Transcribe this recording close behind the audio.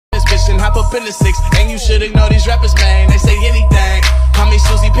and hop up in the six. And you should ignore these rappers, man. They say anything. Call me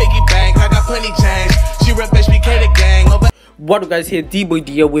Susie Piggy Bank. I got plenty change. She rep HBK the gang. What up guys, here D-Boy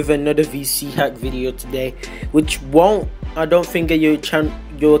Dio with another VC hack video today, which won't, I don't think, get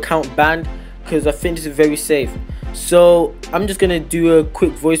your account banned, because I think this is very safe. So I'm just gonna do a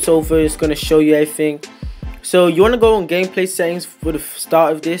quick voiceover. It's gonna show you everything. So you want to go on gameplay settings for the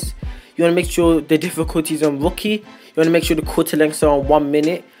start of this. You want to make sure the difficulty is on rookie. You want to make sure the quarter lengths are on 1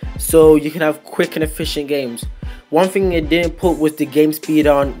 minute, so you can have quick and efficient games. One thing it didn't put was the game speed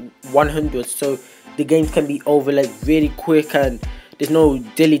on 100, so the games can be over like really quick and there's no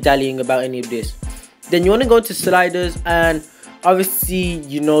dilly-dallying about any of this. Then you want to go to sliders, and obviously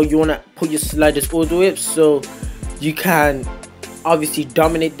you want to put your sliders all the way up so you can obviously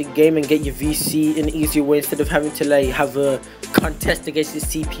dominate the game and get your VC in an easier way, instead of having to like have a contest against the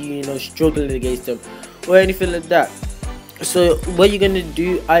CPU, struggling against them or anything like that. So what you're gonna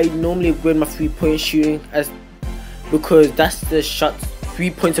do, I normally upgrade my 3-point shooting because that's the shots. 3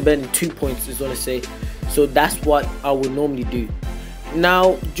 points are better than 2 points is what I say. So that's what I would normally do.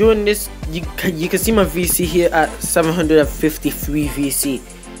 Now during this, you can see my VC here at 753 VC,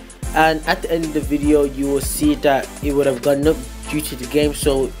 and at the end of the video you will see that it would have gone up due to the game.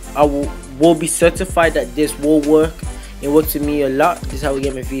 So I will be certified that this will work. It works with me a lot. This is how we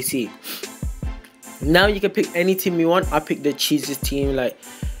get my VC. Now you can pick any team you want. I picked the cheesiest team, like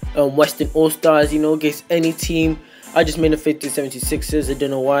Western All Stars, against any team. I just made a 5076ers. I don't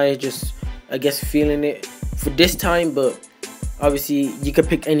know why, I guess feeling it for this time, but obviously you can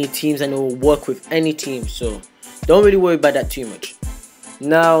pick any teams and it will work with any team, so don't really worry about that too much.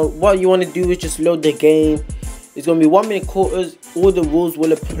 Now what you want to do is just load the game. It's going to be 1 minute quarters. All the rules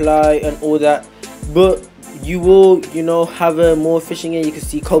will apply and all that, but you will have a more efficient game. You can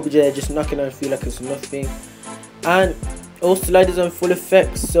see Kobe J just knocking on, feel like it's nothing, and all sliders on full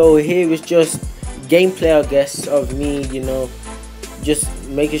effect. So here is just gameplay, I guess, of me, just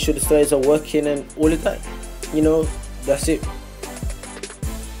making sure the sliders are working and all of that. That's it.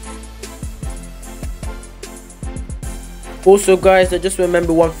 Also guys, I just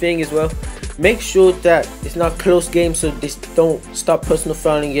remember one thing as well. Make sure that it's not a close game, so don't start personal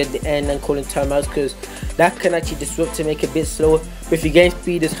fouling you at the end and calling timeouts, because that can actually disrupt and make it a bit slower. But if your game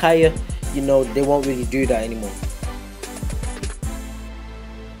speed is higher, they won't really do that anymore.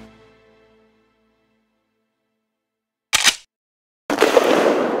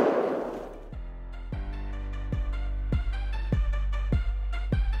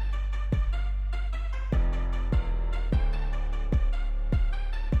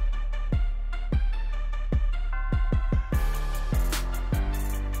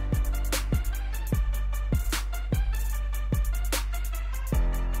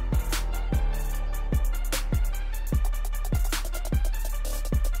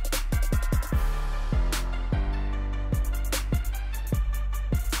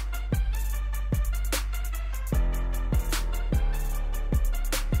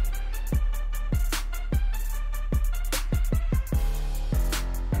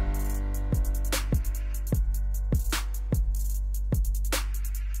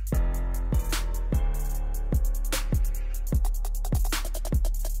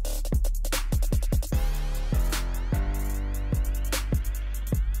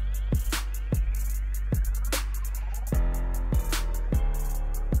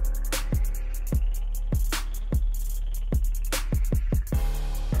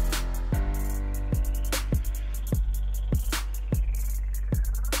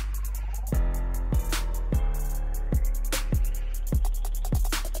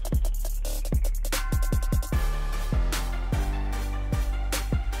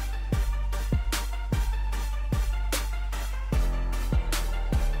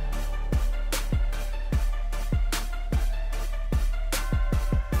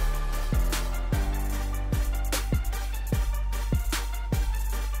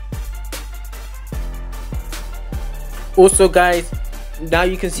 Also guys, now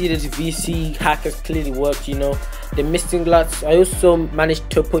you can see that the VC hack has clearly worked. The missing lots, I also managed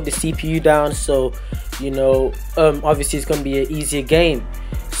to put the CPU down, so obviously it's going to be an easier game,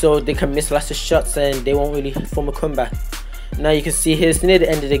 so they can miss lots of shots and they won't really form a comeback. Now you can see here it's near the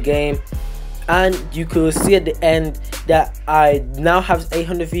end of the game, and you could see at the end that I now have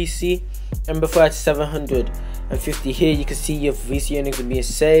 800 VC, and before I had 750. Here you can see your VC earnings are being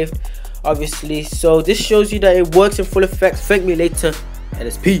saved, obviously. So this shows you that it works in full effect. Thank me later.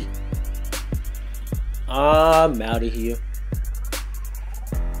 LSP. I'm out of here.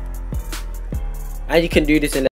 And you can do this in